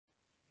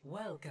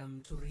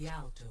Welcome to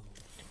Rialto.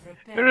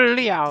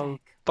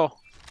 Rialto.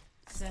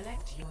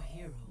 Select your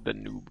hero. The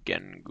noob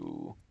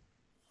Gengu.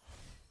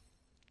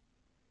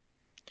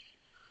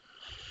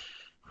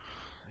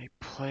 I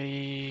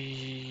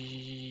played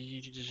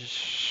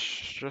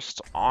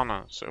just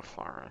Ana so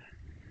far.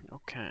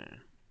 Okay.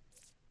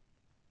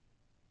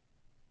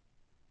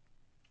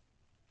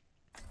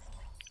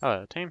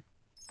 Hello, team.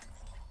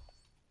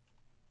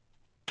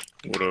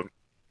 What up?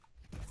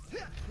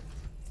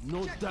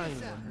 No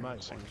dying on my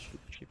watch.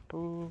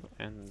 P-P-Petteded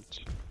and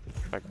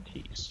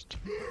Baptiste.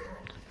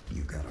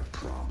 You got a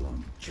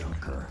problem,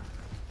 Junker.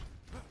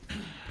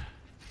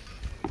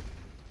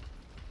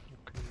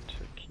 Looking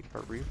to keep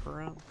a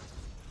Reaper out.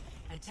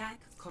 Attack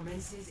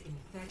commences in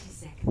 30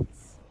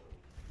 seconds.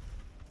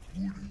 What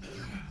are you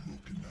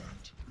looking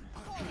at?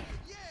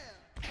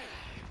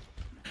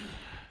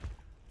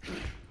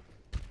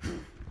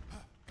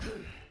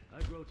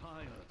 I grow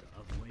tired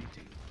of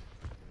waiting.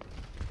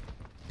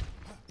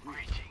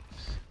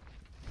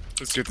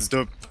 Let's get this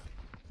dub.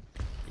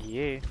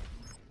 Yeah.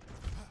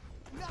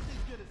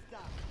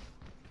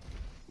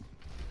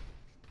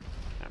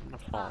 I'm gonna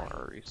follow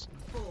our recent.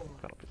 4,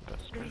 That'll be the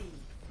best 3, way.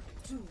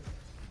 2,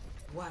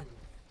 1.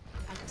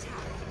 Attack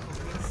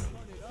commencing.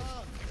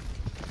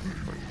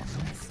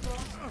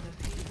 Escort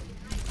the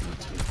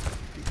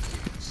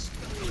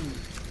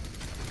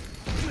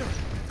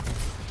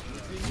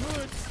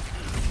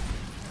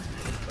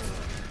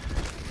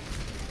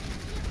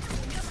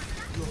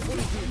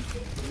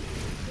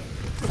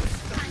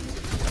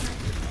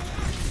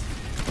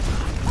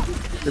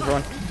Good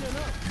one.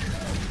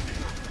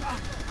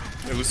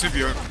 Hey, let's see if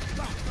you're.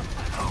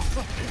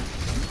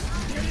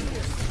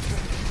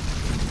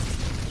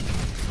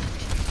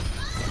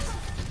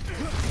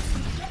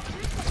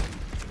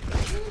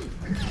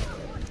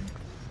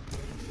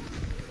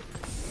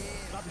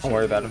 Don't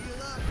worry about him.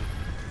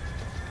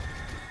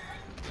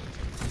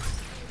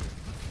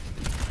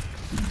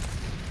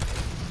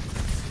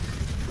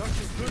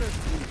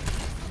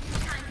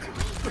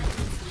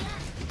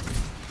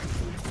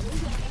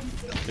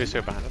 He's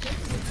here behind us.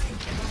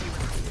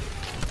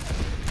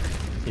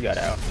 He got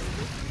out.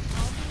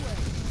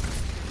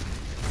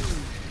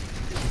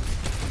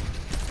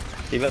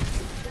 Keep it.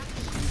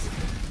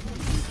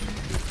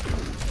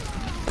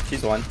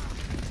 She's one.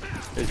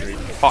 There's Reed.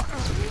 Fuck.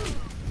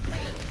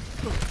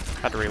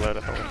 Had to reload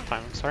it the whole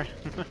time, I'm sorry.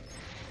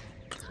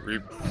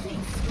 Reap.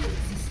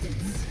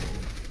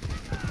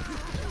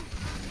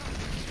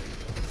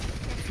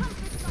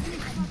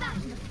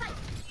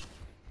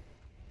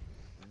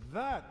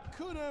 That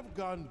could have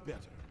gone better.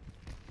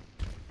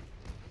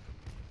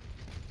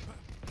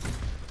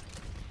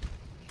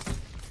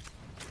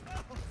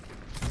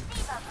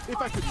 If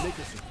I could make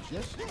a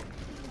suggestion,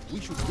 we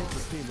should get the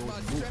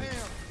payload moving.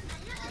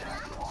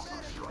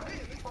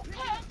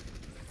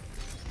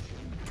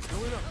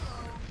 Going up.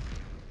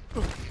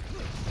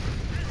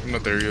 I'm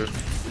not there yet.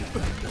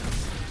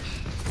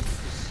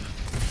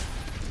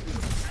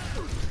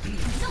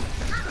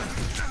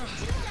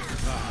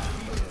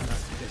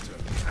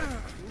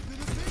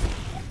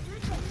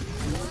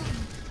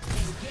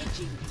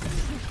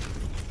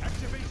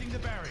 Activating the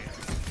barrier.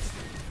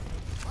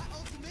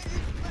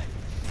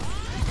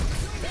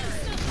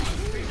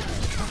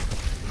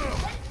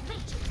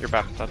 You're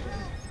back, bud.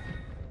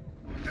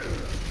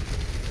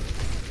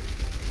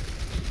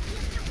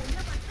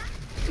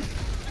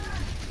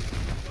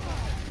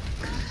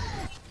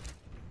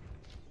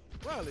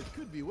 Well, it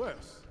could be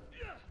worse.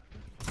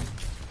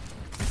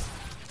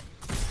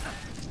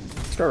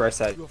 Let's go right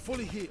side. You're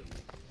fully healed.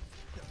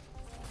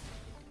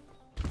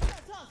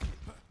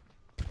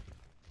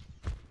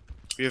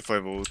 We have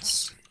 5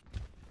 ults.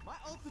 My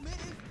ultimate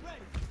is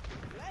ready.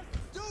 Let's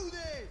do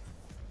this.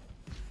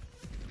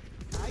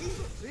 Ahí,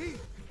 sí.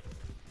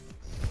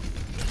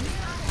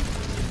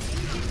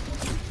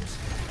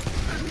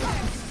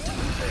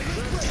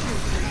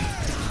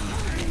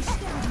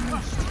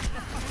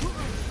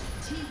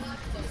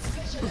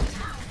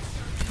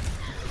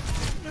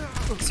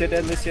 Lucio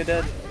dead, Lucio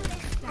dead.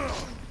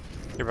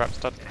 You're back,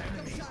 stud.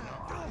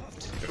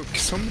 Yo,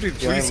 somebody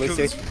Yeah, please kill Lucio.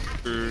 this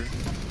Reaper.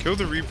 Kill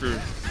the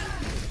Reaper.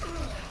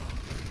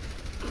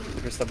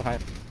 Reaper's still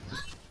behind.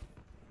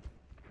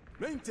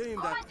 Maintain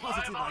that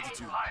positive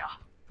attitude.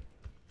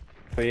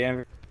 But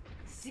yeah,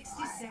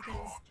 60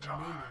 seconds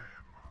remaining.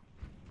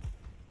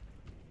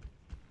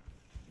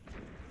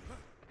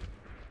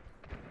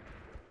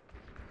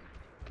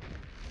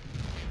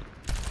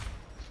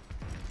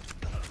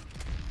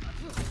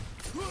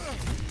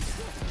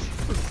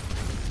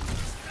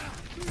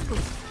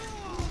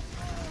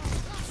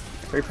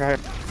 Reaper high.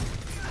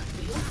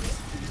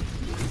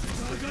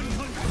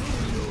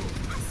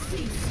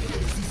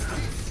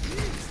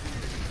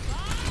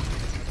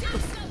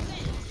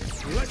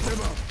 Let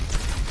them up.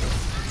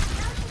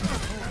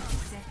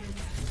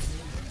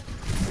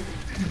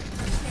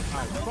 I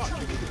thought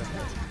you needed a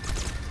hand.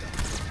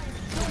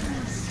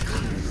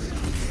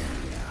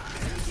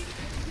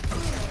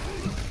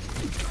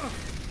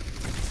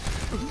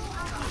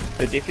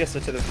 The DPS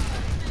are to the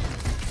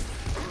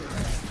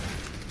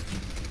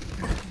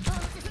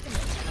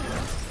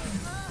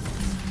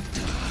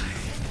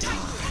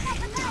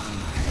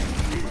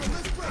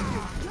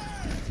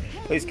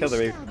Please kill the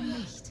Reaper.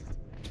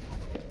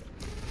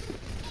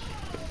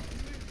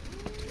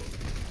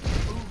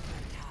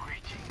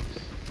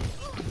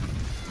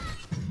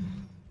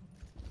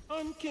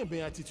 On can't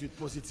be attitude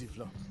positive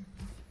là.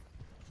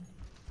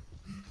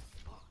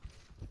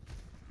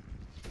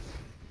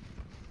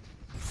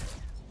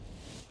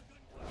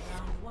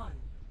 Round 1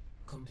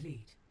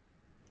 complete.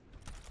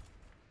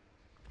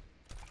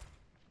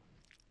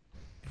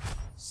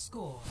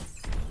 Score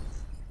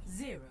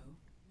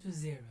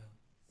 0-0.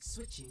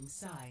 Switching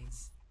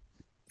sides.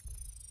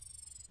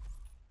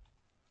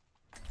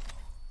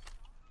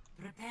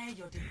 Prepare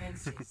your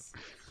defenses.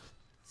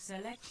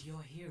 Select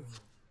your hero.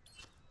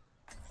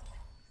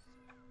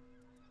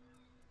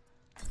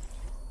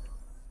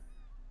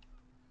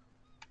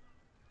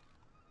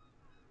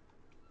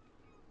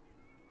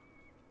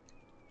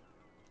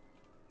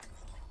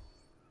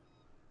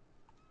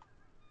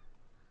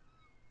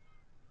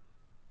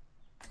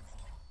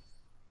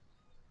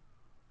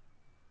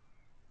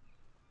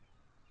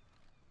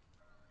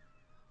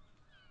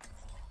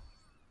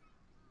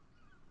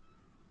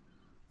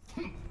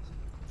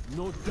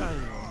 No dying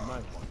on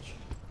my watch.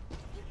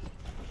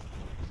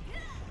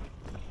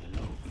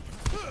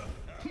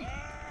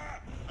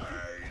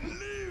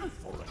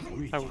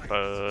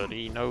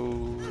 Nobody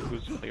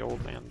knows. The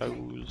old man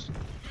knows.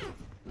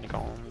 Nick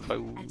on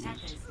bows.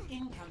 Attackers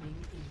incoming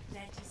in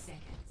 30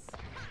 seconds.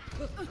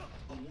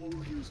 A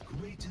warrior's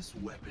greatest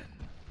weapon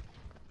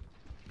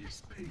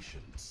is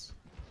patience.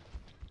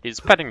 He's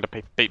petting the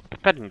Pepe,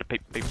 petting the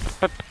Pepe,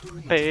 Pepe,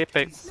 petting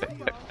the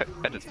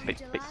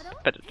Pepe,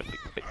 petting the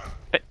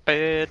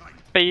Pepe,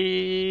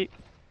 Pepe.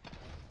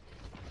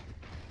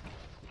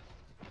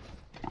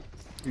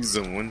 He's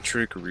a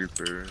one-trick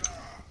Reaper.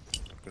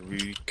 Can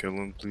we kill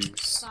him,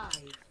 please?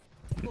 5,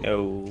 4,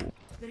 No,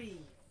 3,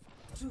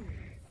 2.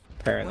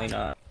 apparently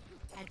not.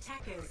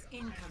 Attackers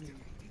incoming.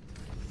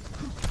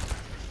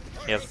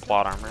 He has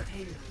plot armor.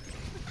 Payload.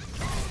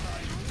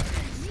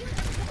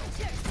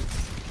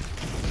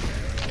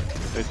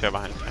 Lucio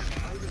behind me.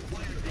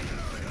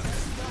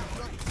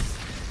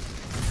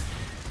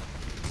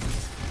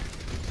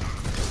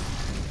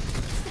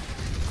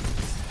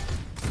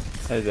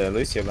 There's a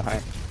Lucio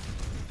behind.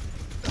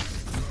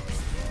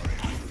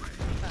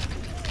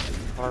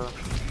 Or...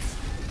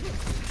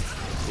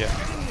 yeah.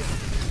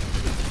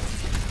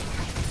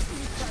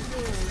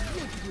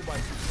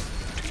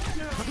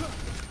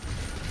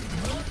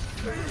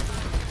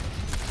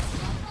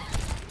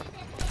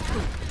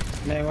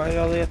 Man, why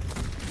y'all there?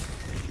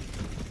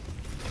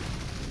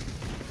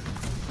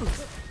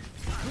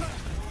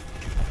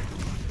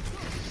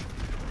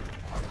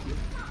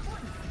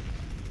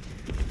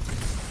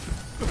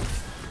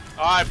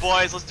 Alright,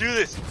 boys, let's do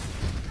this.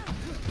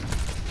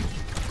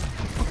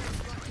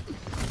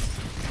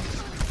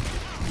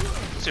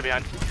 Stay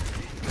behind.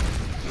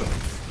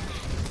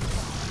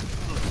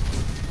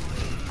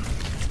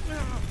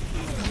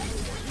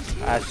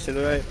 Ash to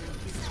the right.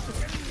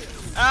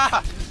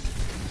 Ah!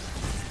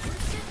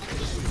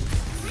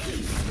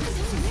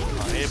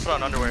 Oh, I need to put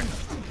on underwear.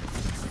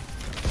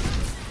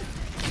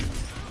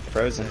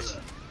 Frozen.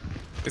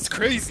 It's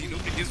crazy.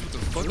 Nobody gives what the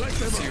fuck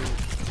is here.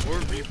 Or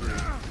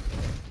Reaper.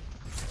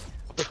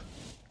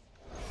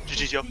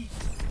 GG's, yo.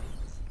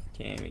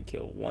 Can't even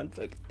kill one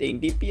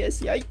fucking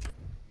DPS, yike.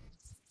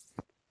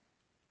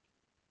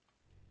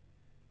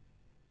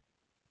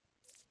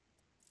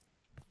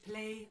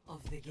 Play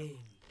of the game.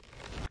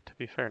 To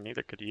be fair,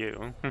 neither could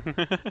you.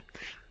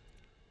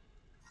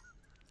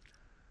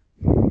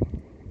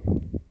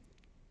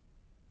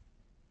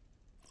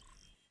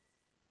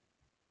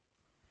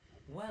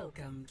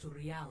 Welcome to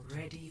Real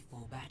Ready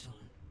for Battle.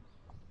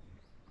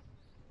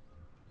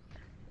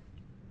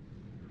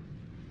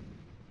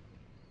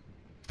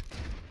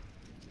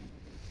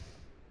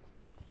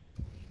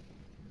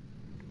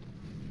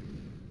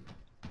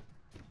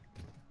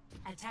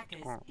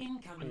 Attackers Oh, I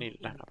incoming need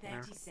in that up 30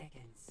 there.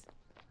 seconds.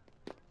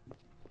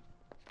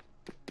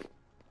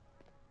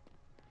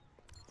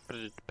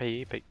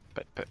 Pepe,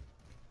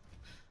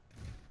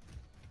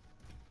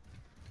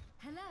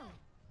 Hello.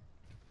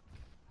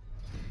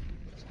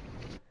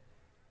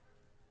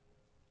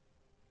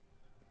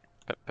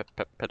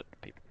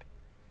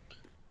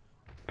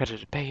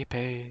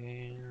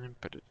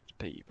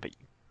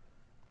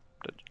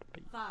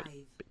 Pepe.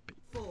 5,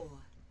 4,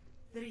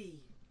 3,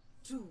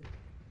 2,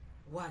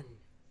 1.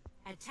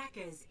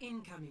 Attackers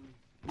incoming.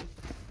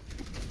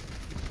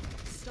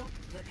 Stop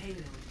the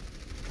payload.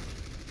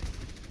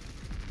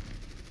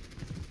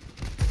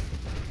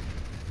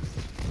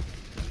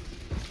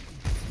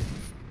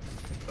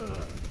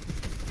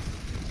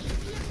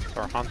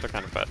 So our haunts are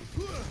kind of bad.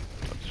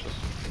 That's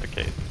just the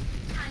case.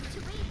 Time to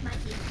read my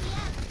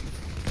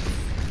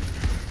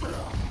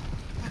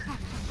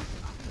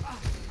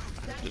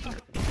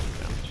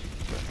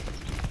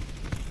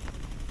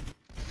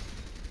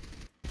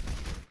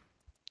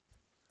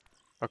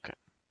Okay.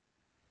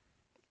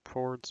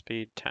 Forward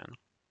speed 10.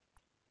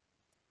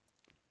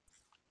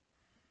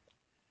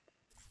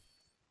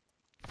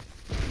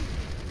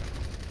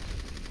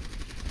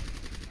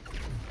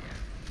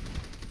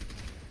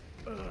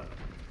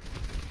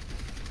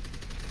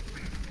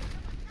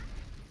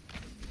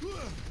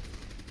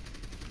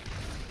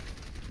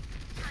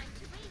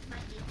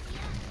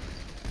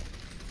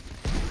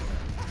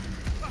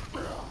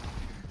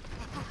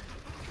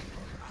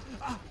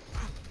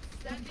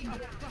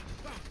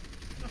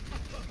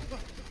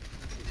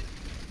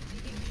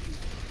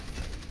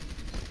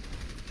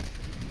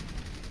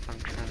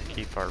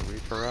 keep our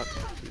Reaper up,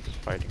 who's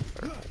fighting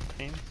their whole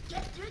team.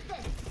 Get through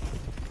this.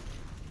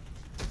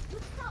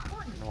 It's not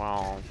on.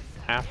 While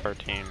half our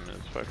team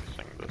is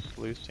focusing this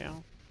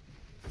Lucio.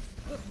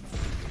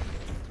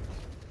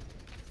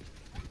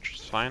 Which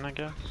is fine, I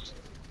guess.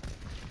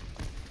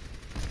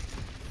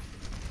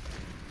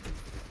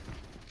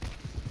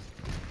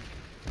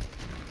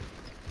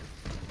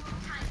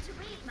 Time to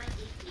read my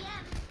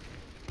ATM.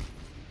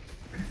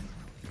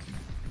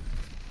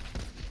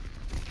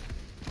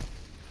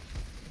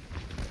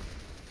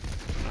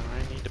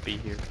 I need to be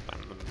here because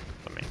I'm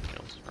the main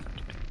heals for our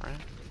team,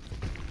 right?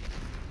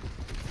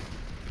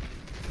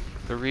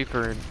 The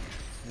Reaper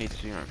needs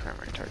to be my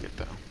primary target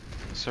though.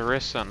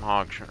 Sarissa and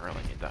Hog shouldn't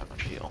really need that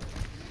much heal.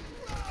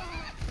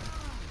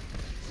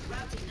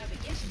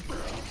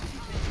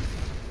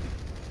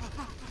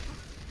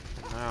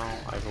 Now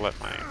I've let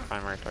my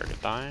primary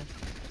target die.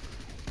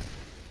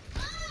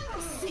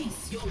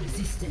 Cease your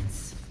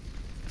resistance.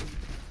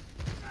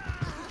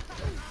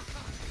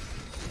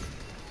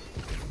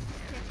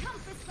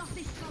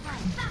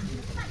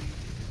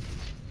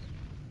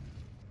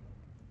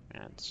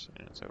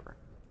 And it's over.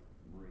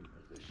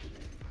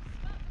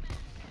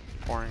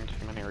 Pouring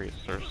too many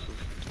resources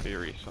to be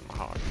Reese and the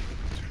Hog,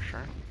 that's for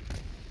sure.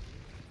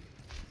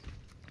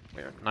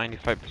 Where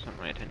 95% of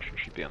my attention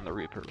should be on the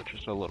Reaper, which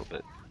is a little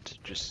bit to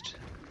just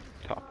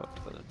top up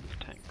the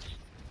tanks.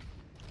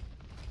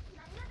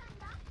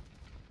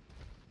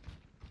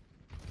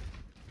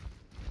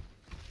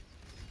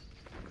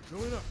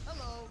 Going up.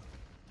 Hello.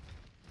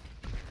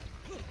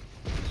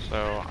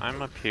 So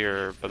I'm up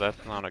here, but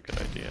that's not a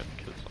good idea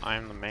because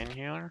I'm the main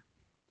healer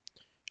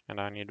and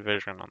I need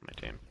vision on my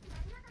team.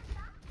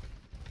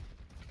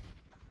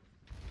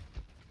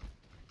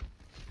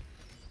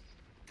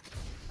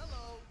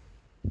 Hello.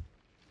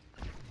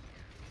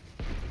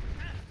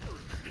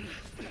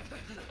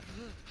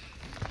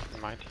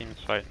 My team's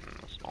fighting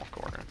in a small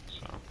corner,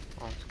 so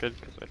well, it's good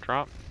because I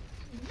dropped.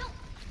 No.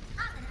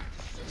 I'm gonna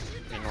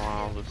shoot you down.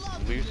 Meanwhile,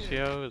 this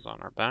Lucio is on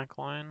our back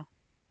line.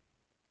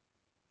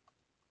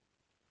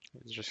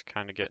 He's just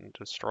kind of getting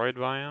destroyed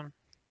by him.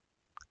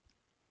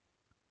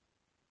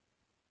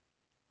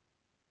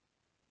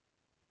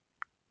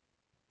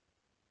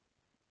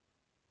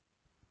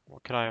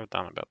 What could I have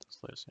done about this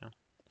Lucio?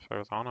 If I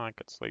was Ana, I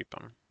could sleep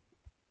him.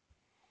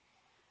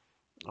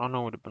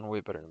 Ana would have been way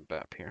better than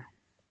Bap here.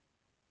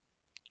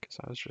 Because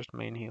I was just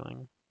main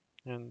healing.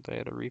 And they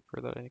had a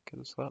Reaper that I could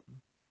have slept.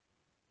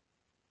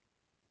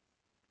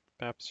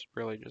 Bap's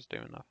really just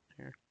doing nothing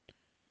here.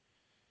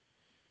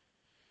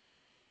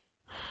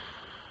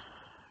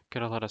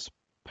 Could have let us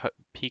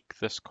peek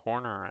this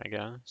corner, I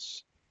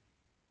guess.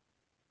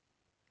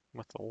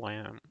 With the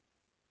lamp.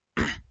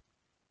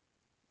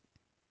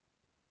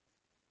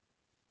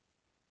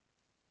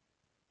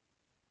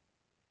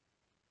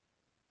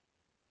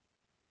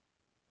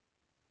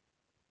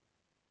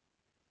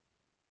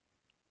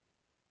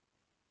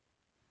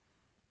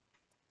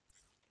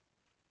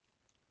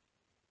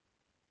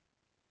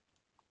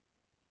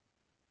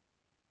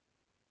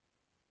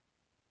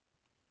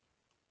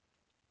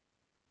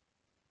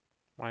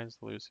 Why is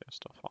Lucio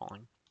still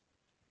falling?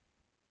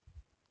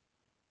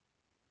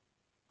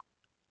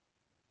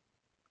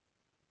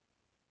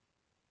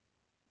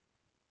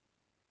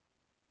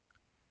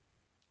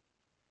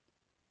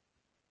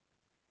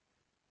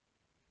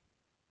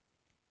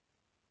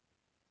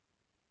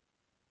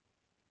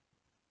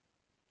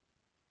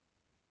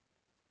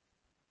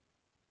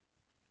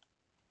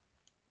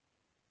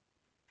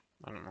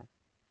 I don't know.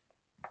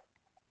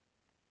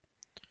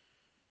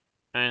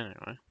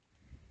 Anyway.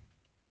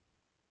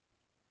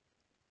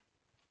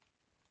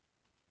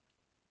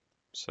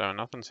 So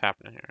nothing's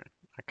happening here.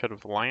 I could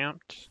have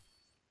lamped.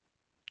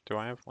 Do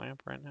I have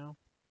lamp right now?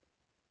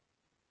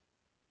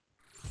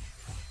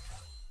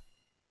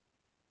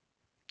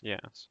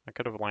 Yes, I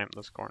could have lamped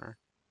this corner.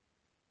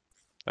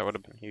 That would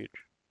have been huge.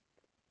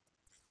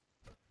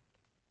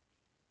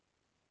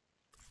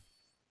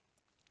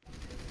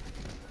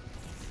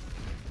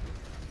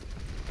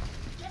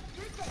 Get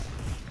through this.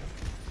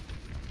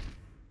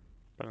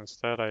 But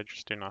instead I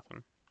just do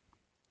nothing.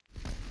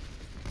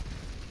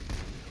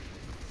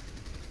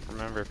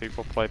 Remember,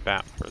 people play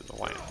Bap for the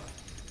lamp.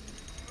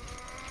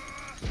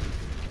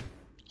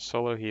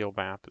 Solo heal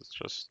Bap is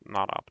just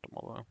not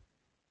optimal though.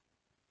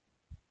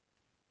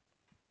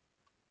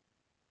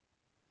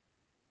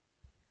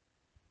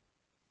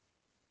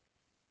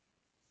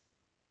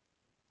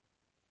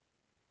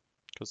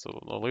 Because the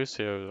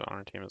Lucio on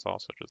our team is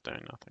also just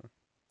doing nothing.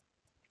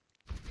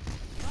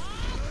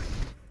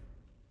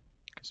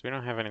 Because we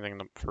don't have anything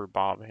for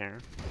Bob here.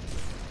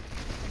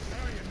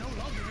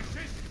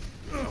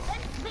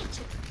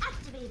 Matrix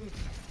activated.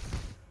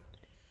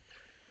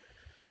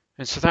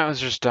 And so that was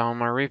just dumb.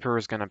 My Reaper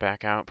was gonna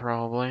back out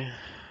probably.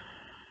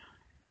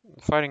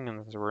 Fighting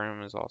in this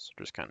room is also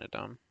just kind of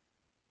dumb.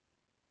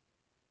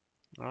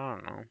 I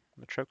don't know.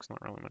 The choke's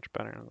not really much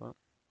better than that.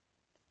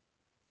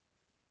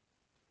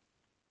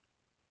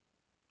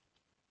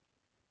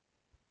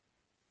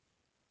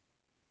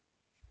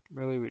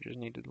 Really, we just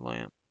needed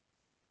lamp.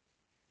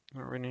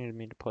 Or we needed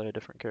me to play a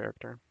different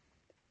character.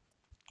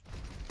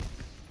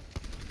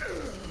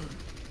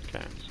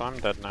 Okay, so I'm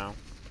dead now.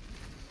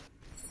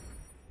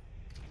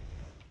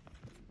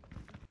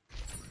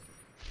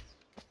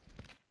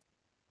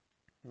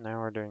 Now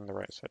we're doing the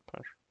right side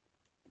push.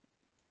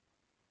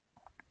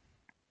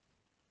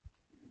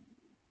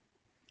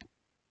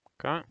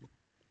 Okay.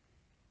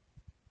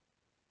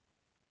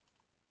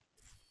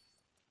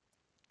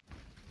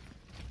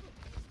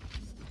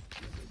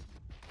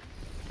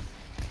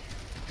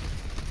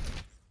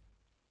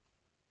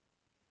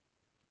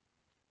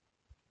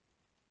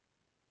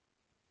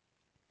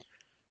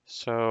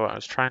 So I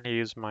was trying to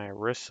use my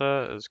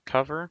Orisa as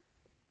cover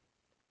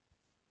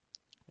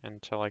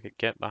until I could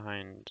get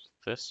behind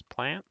this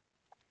plant.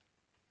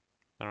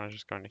 Then I was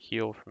just going to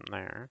heal from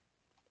there.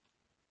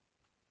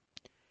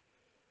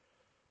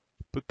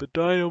 But the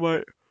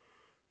dynamite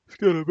is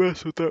gonna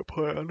mess with that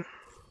plan.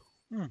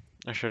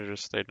 I should have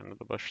just stayed under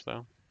the bush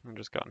though and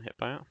just gotten hit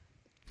by it.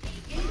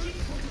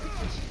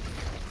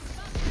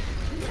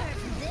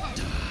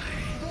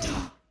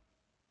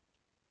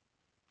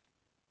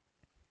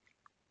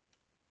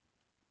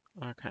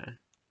 Okay.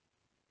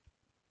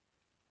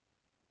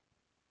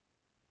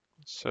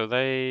 So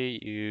they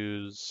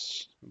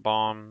use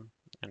bomb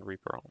and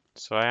Reaper ult.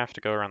 So I have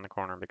to go around the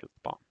corner because of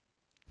the bomb.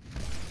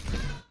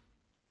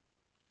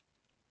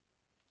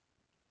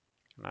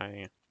 And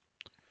I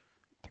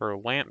throw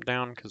a lamp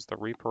down because the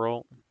Reaper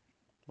ult,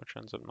 which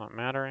ends up not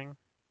mattering.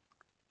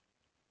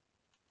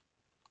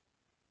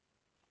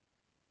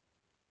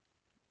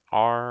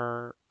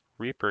 Our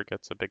Reaper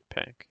gets a big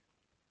pick.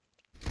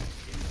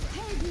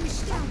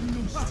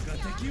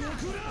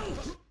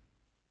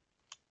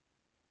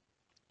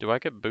 Do I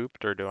get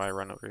booped or do I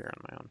run over here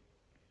on my own?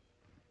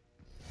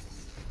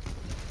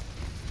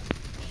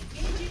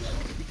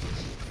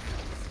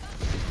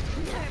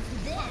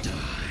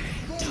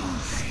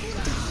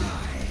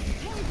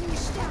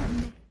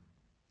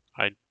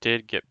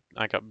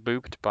 I got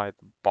booped by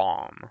the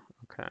bomb.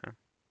 Okay.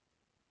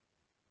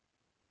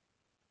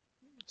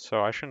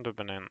 So I shouldn't have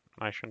been in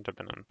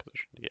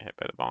position to get hit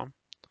by the bomb.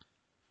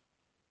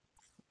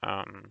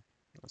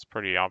 That's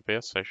pretty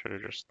obvious. I should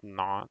have just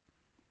not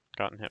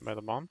gotten hit by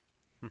the bomb.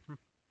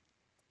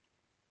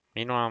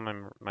 Meanwhile,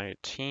 my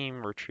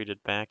team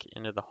retreated back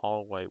into the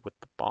hallway with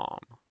the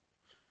bomb.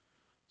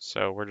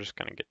 So we're just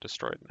gonna get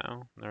destroyed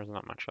now. There's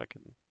not much I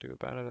can do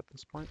about it at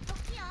this point.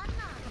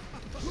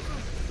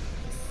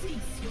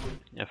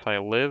 If I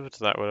lived,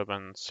 that would have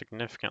been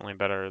significantly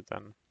better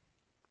than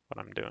what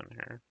I'm doing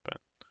here, but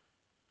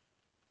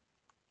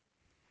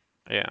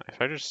yeah,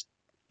 if I just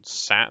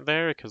sat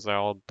there because they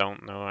all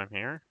don't know I'm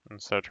here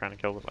instead of trying to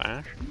kill the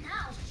Ashe,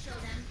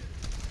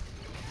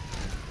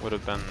 would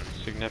have been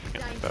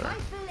significantly better.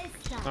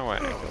 There's no way I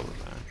killed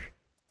the Ashe.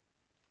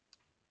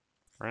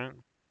 Right?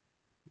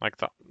 Like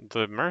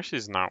the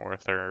Mercy's not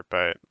worth her,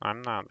 but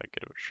I'm not that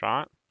good of a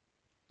shot.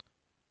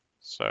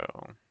 So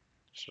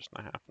it's just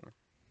not happening.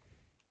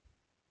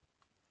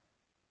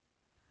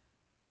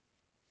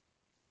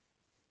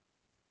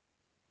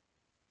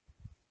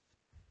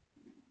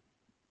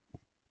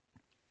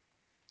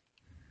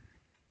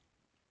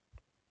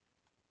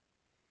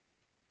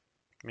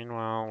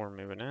 Meanwhile, we're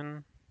moving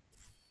in.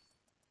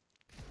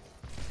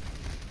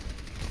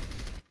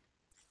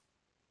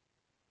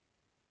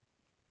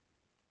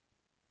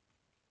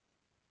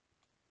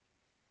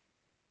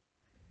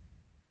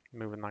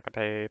 Moving like a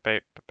Pepe.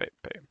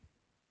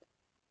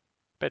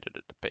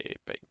 Petteded the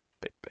Pepe.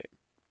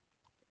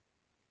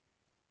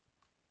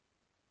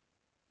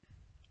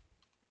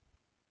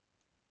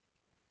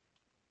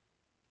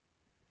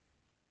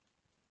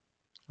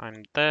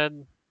 I'm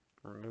dead.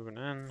 We're moving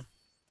in.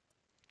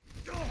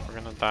 We're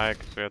gonna die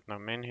because we had no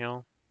main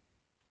heal.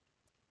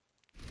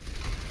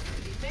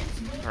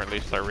 Or at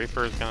least our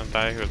Reaper is gonna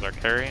die, who is our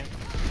carry.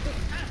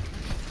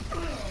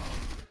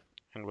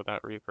 And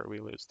without Reaper, we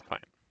lose the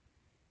fight.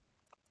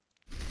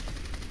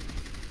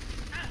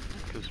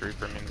 Because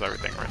Reaper means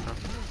everything right now.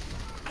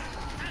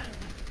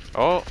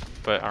 Oh,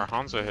 but our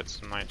Hanzo hits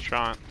some nice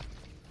shot.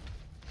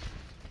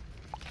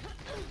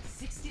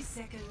 60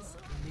 seconds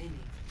remaining.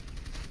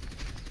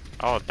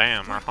 Oh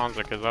damn, our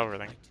Hanzo kills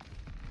everything.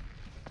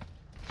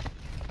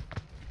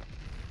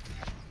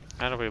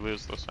 How do we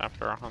lose this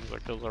after our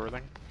Hanzo kills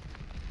everything?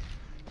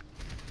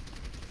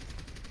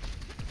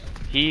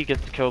 He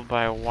gets killed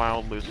by a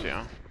wild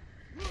Lucio.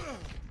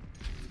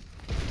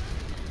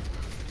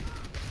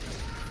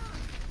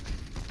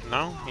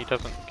 No, he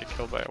doesn't get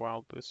killed by a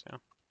wild Lucio.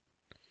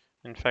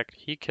 In fact,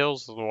 he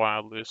kills the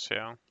wild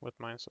Lucio with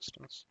my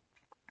assistance.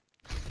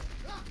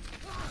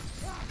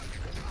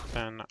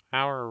 Then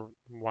our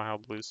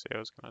wild Lucio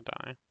is gonna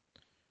die.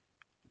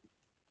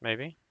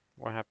 Maybe?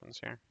 What happens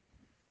here?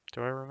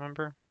 Do I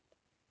remember?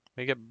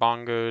 We get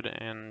bongoed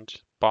and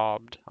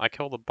bobbed. I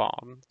kill the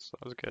bob, so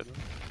that was good.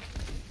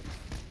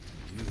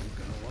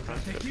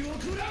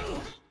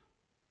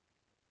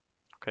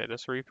 Okay,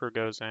 this Reaper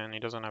goes in. He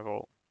doesn't have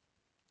ult.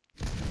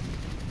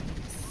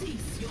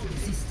 Cease your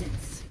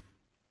resistance.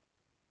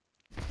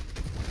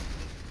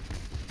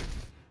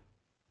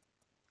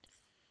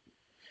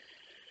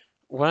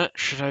 What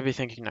should I be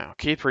thinking now?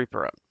 Keep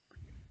Reaper up.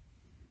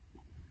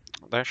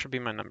 That should be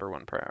my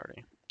 #1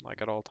 priority.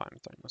 like at all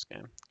times during this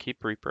game.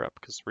 Keep Reaper up,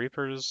 because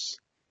Reaper's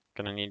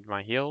gonna need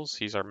my heals.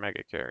 He's our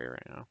mega carry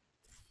right now.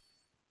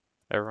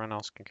 Everyone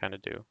else can kind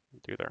of do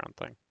their own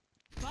thing.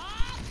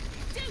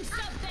 Do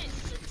something!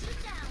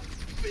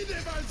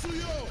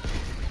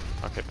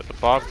 Okay, but the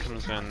Bob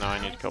comes in, now I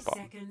need to kill 30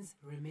 Bob. seconds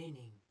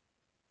remaining.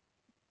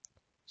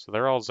 So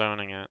they're all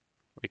zoning it.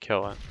 We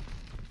kill it.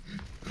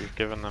 We've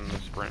given them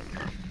this room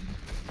though.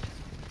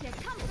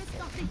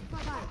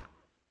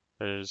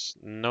 There's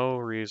no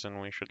reason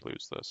we should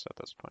lose this at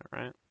this point,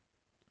 right?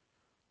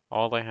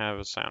 All they have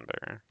is Sound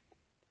Barrier.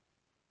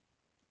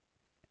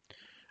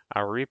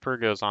 Our Reaper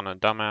goes on a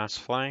dumbass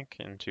flank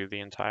into the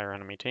entire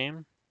enemy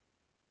team.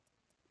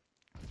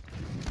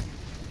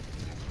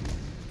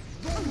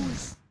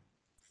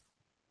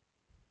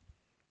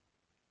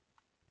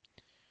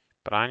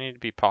 But I need to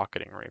be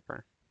pocketing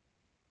Reaper.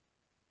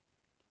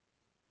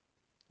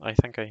 I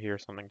think I hear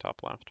something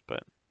top left,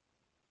 but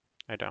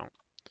I don't.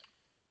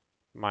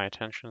 My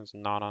attention is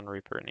not on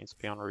Reaper, it needs to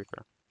be on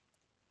Reaper.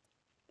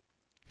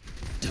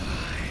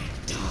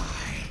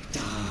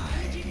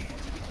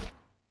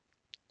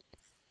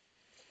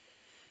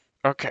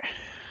 Okay,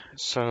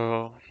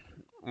 so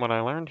what I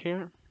learned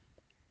here,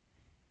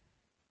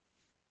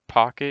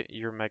 pocket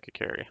your mega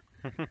carry.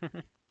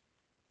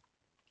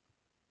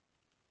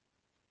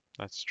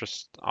 That's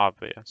just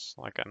obvious.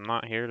 Like, I'm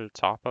not here to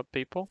top up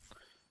people.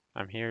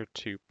 I'm here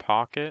to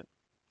pocket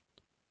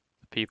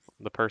the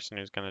person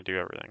who's going to do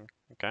everything,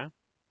 okay?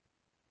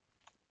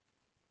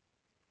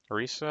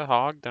 Orisa,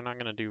 Hog, they're not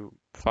going to do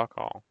fuck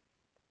all.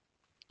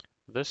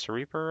 This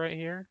Reaper right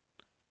here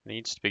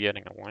needs to be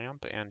getting a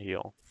lamp and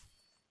heal.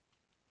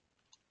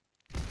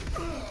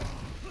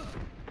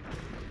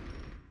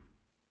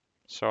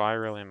 So I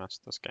really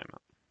messed this game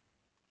up.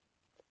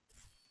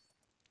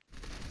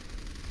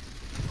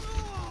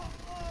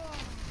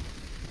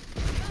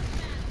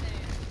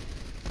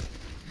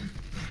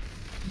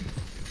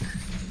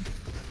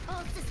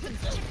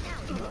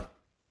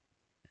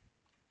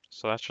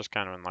 So that's just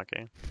kind of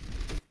unlucky.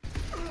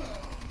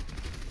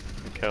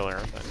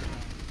 Killer, but...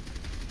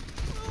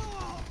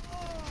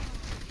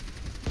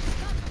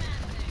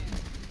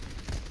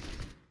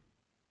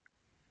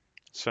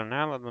 So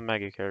now that the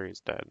mega carry is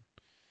dead,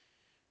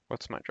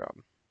 what's my job?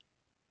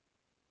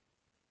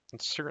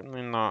 It's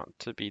certainly not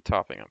to be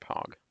topping up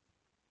Hog.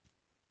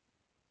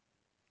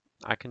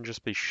 I can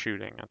just be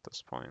shooting at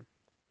this point.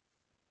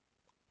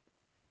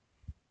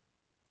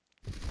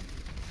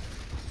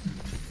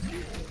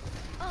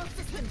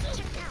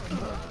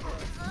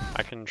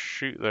 I can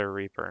shoot their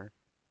Reaper.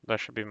 That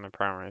should be my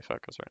primary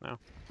focus right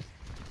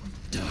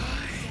now.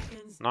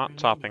 Not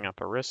topping up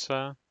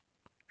Orisa,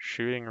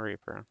 shooting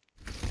Reaper.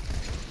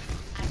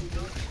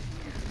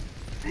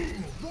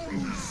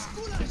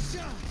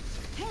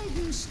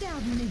 Helden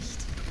sterben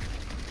nicht.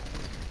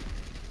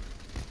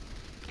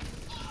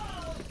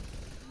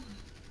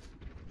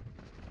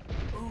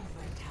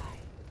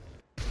 Overtime.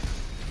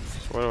 So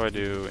what do I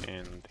do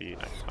in the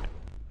next fight?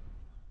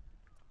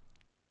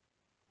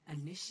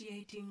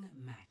 Initiating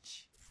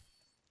match.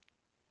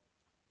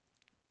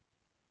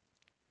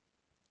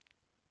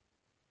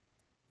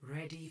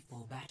 Ready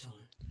for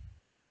battle.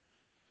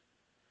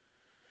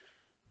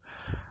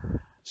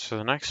 So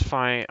the next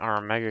fight,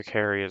 our mega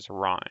carry is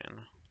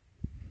Ryan.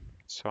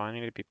 So I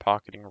need to be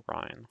pocketing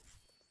Ryan.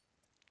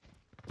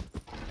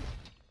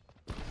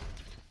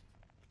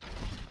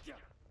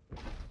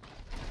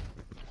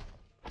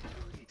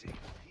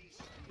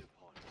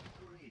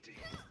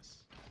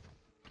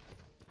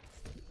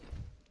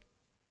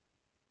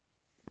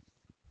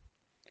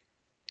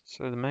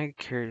 So the mega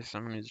carry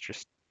summon is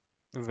just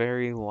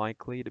very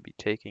likely to be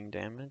taking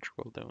damage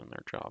while doing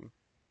their job.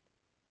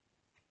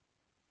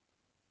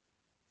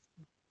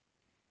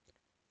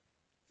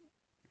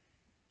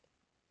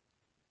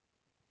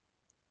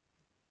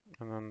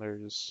 And then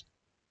there's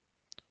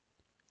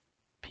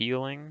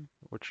peeling,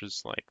 which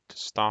is like to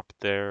stop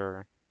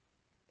their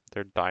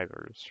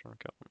divers from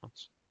killing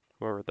us.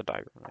 Whoever the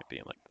diver might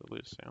be, like the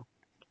Lucio.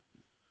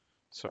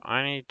 So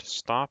I need to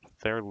stop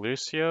their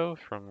Lucio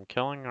from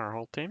killing our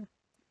whole team.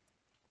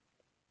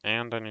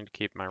 And I need to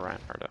keep my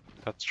Reinhardt up.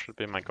 That should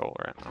be my goal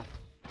right now.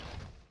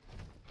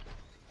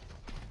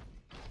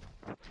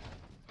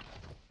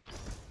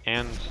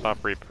 And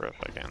stop Reaper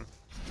if I can.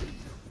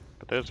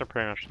 But those are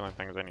pretty much the only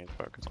things I need to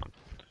focus on.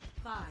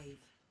 5,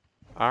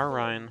 Our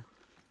Ryan,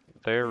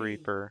 their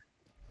Reaper,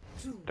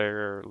 2,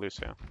 their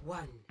Lucio.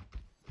 1.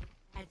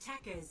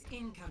 Attackers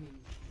incoming.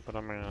 But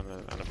I'm gonna end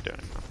up doing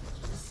that.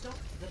 Stop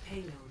the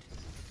payload.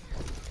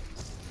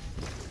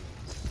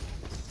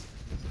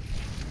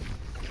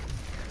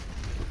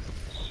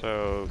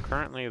 So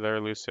currently their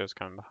Lucio's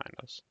coming behind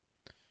us.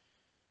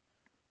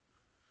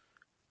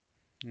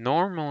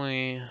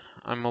 Normally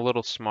I'm a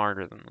little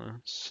smarter than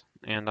this,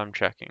 and I'm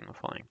checking the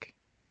flank.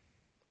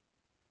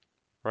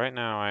 Right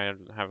now I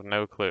have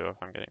no clue if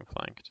I'm getting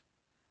flanked.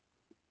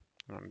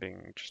 I'm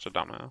being just a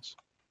dumbass.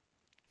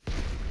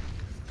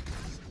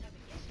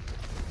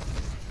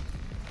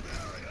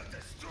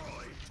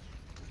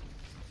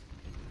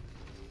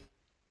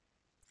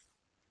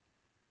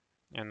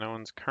 And no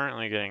one's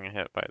currently getting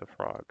hit by the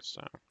frogs,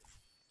 so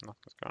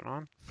nothing's going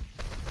on.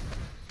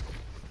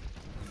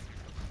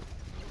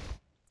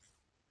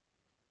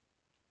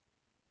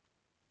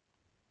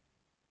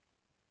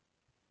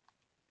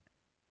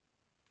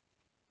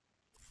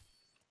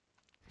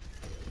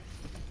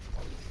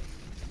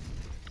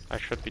 I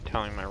should be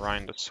telling my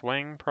Ryan to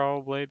swing,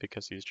 probably,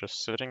 because he's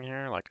just sitting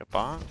here like a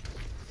bot.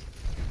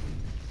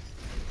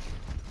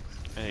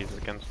 And he's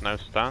against no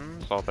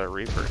stuns, although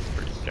Reaper is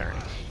pretty scary.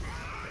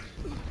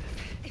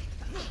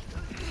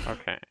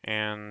 Okay,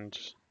 and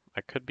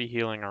I could be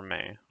healing our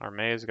Mei. Our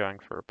Mei is going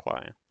for a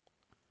play.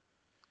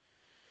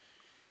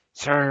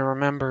 Sorry,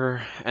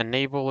 remember,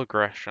 enable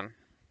aggression,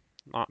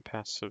 not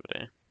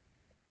passivity.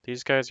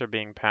 These guys are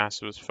being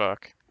passive as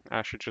fuck.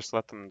 I should just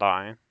let them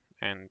die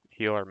and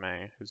heal our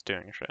Mei, who's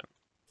doing shit.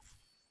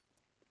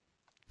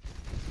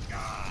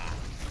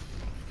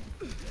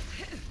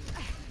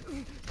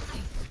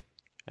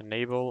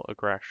 Enable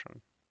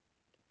aggression.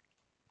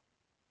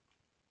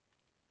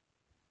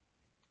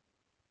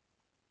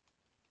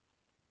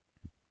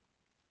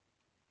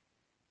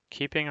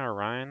 Keeping our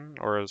Ryan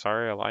or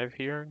Azari alive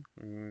here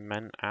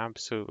meant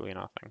absolutely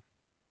nothing.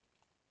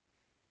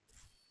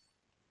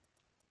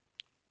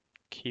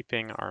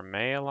 Keeping our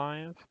Mei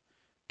alive,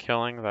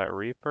 killing that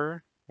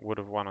Reaper, would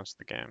have won us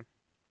the game.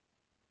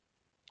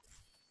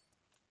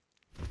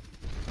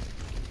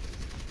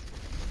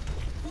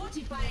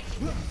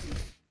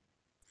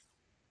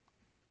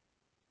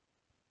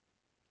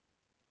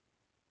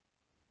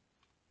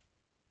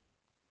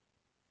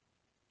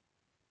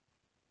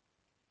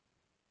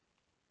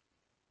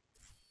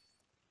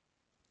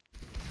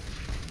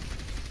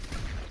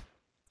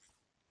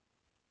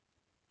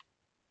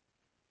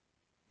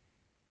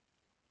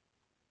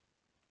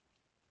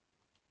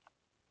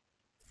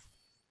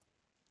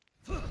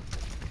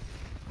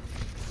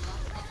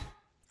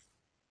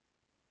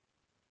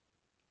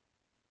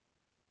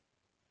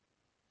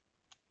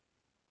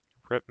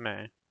 Rip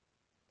Mei.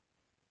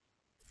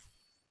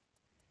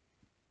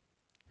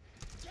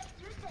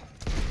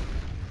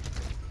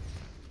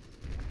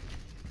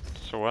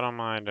 So what am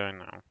I doing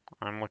now?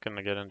 I'm looking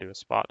to get into a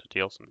spot to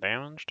deal some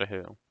damage to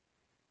who?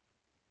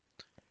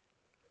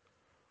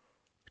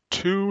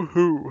 To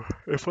who?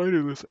 If I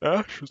do this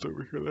Ashes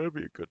over here, that'd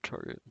be a good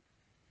target.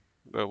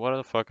 But what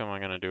the fuck am I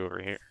gonna do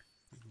over here?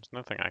 There's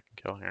nothing I can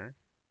kill here.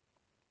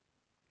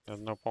 There's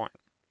no point.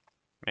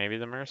 Maybe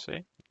the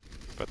Mercy,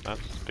 but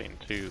that's being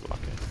too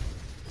lucky.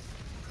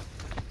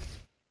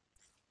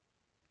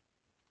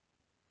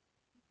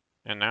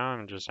 And now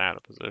I'm just out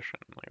of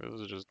position. Like,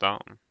 this is just dumb.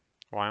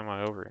 Why am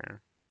I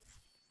over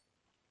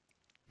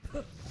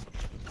here?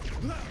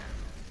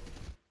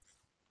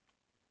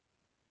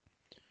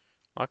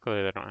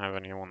 Luckily, they don't have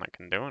anyone that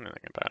can do anything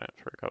about it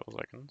for a couple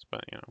seconds,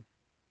 but you know.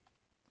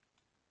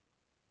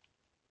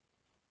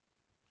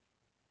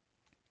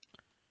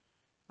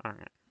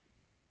 Alright.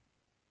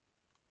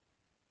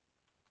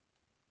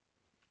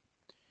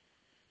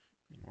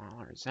 Meanwhile,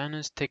 our Zen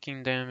is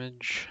taking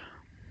damage.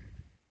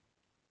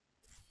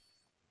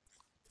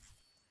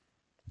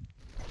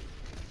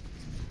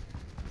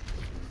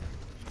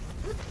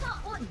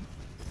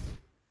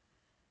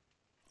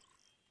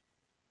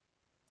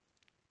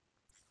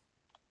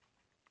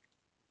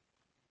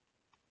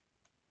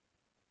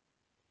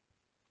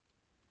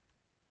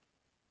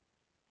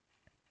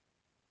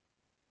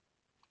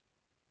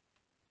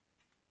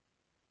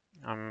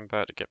 I'm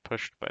about to get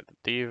pushed by the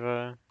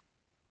Diva.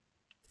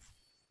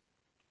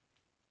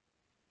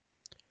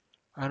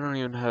 I don't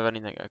even have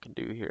anything I can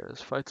do here.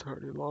 This fight's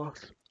already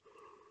lost.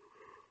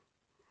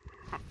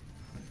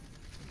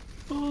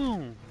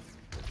 Oh.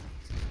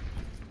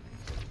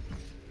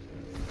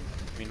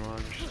 Meanwhile,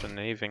 I'm just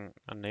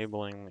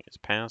enabling these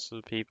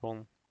passive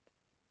people.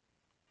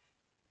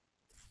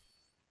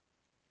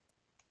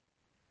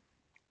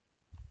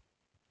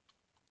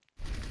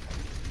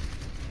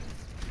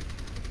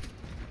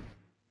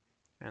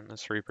 And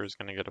this Reaper is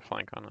gonna get a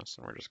flank on us,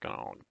 and we're just gonna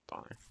all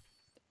die.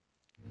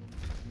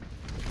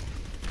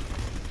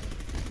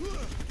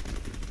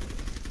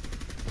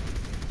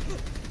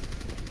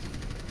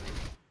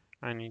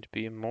 I need to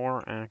be a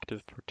more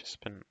active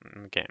participant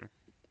in the game.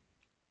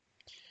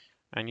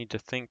 I need to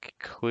think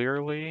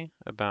clearly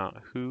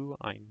about who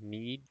I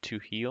need to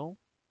heal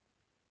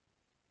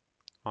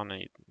on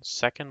a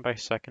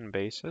second-by-second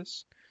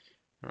basis.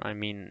 I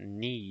mean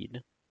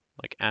need,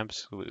 like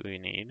absolutely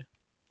need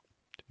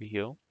to be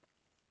healed.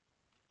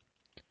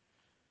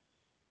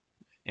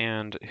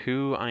 And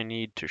who I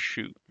need to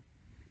shoot.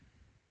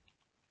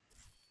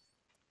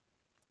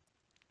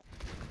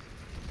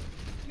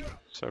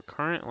 So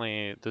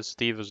currently, this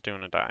Steve is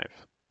doing a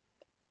dive.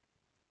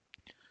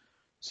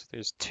 So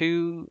there's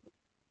two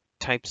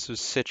types of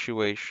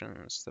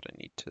situations that I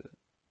need to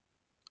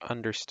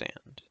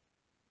understand.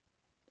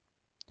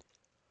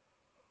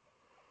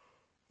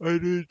 I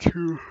need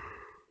to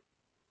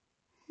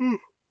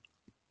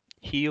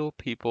heal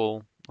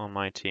people on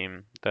my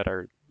team that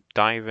are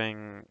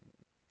diving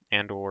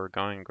and or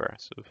going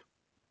aggressive.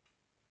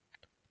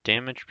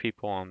 Damage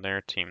people on their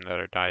team that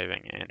are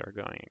diving and are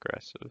going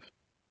aggressive.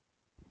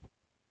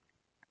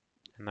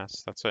 And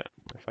that's it.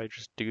 If I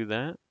just do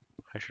that,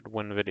 I should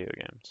win video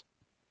games.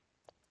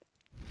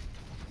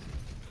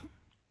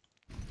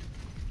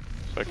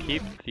 So I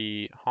keep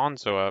the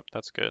Hanzo up,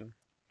 that's good.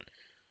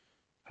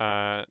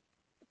 Our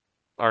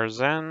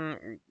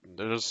Zen,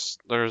 there's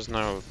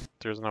no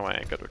way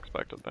I could have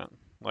expected that.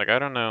 Like, I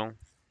don't know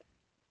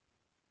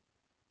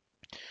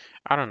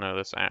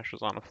this Ashe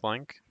is on a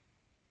flank.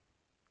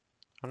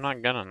 I'm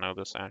not gonna know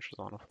this Ashe is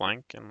on a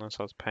flank unless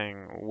I was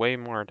paying way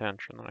more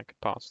attention than I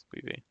could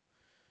possibly be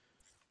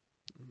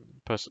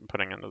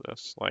putting into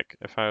this. Like,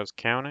 if I was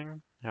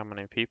counting how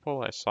many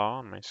people I saw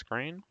on my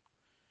screen,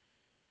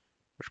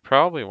 which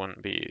probably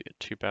wouldn't be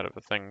too bad of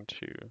a thing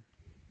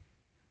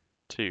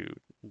to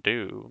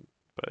do,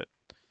 but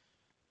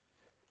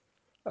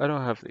I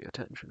don't have the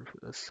attention for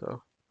this,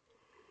 so.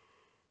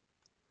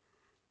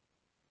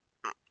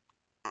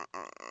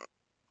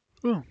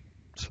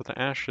 So the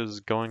Ashe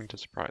is going to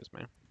surprise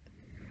me.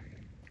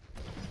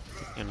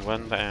 And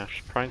when the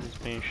Ashe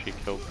surprises me, she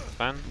kills the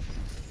Zen.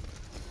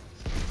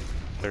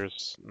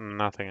 There's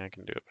nothing I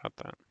can do about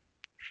that.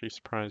 She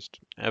surprised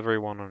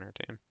everyone on her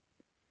team.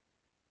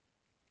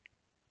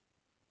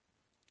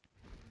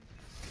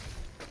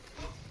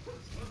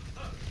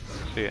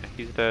 So yeah,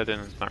 he's dead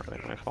and it's not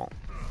really my fault.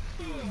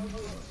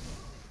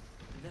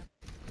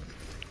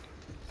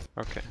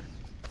 Okay.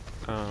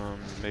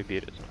 Maybe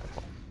it is my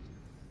fault.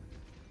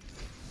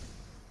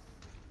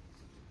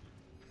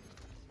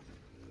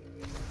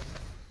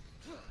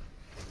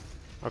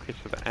 Okay,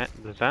 so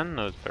the Zen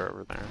knows they're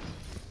over there.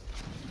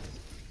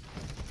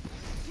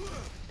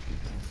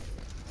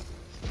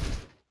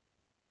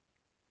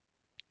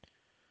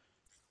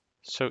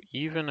 So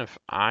even if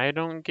I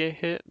don't get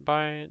hit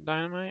by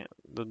dynamite,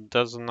 that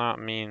does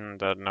not mean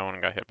that no one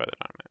got hit by the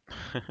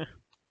dynamite.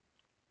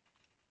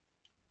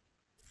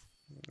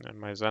 And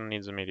my Zen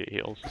needs immediate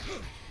heals.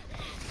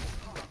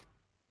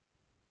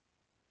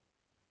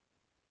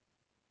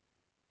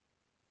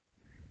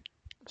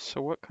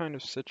 So what kind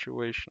of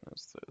situation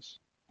is this?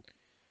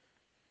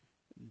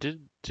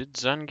 Did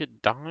Zen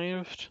get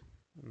dived?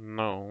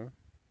 No.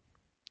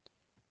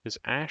 Is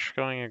Ashe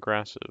going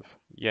aggressive?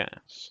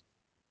 Yes.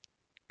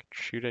 Could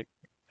shoot at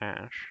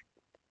Ashe.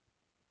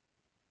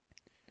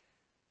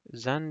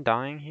 Zen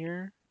dying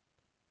here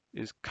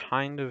is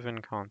kind of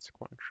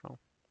inconsequential,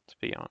 to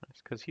be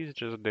honest, because he's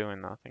just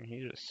doing nothing.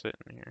 He's just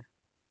sitting here.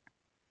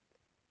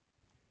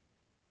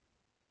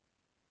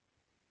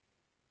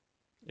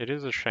 It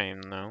is a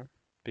shame, though,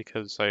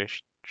 because I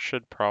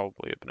should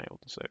probably have been able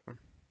to save him.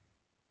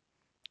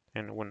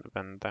 And it wouldn't have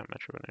been that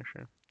much of an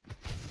issue.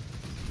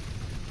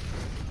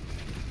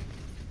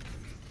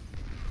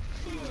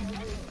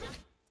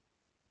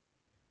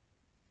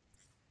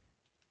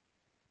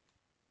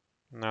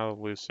 Now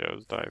Lucio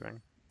is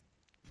diving.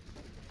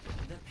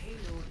 The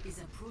payload is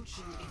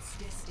approaching its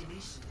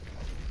destination.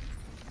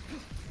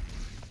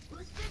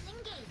 Boosters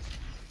engaged.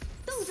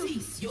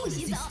 Cease your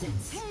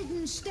resistance.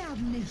 Helden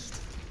sterben nicht.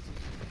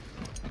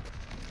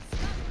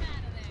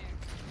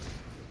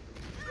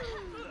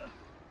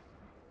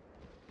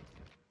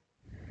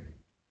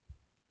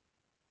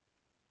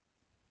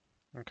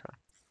 Okay.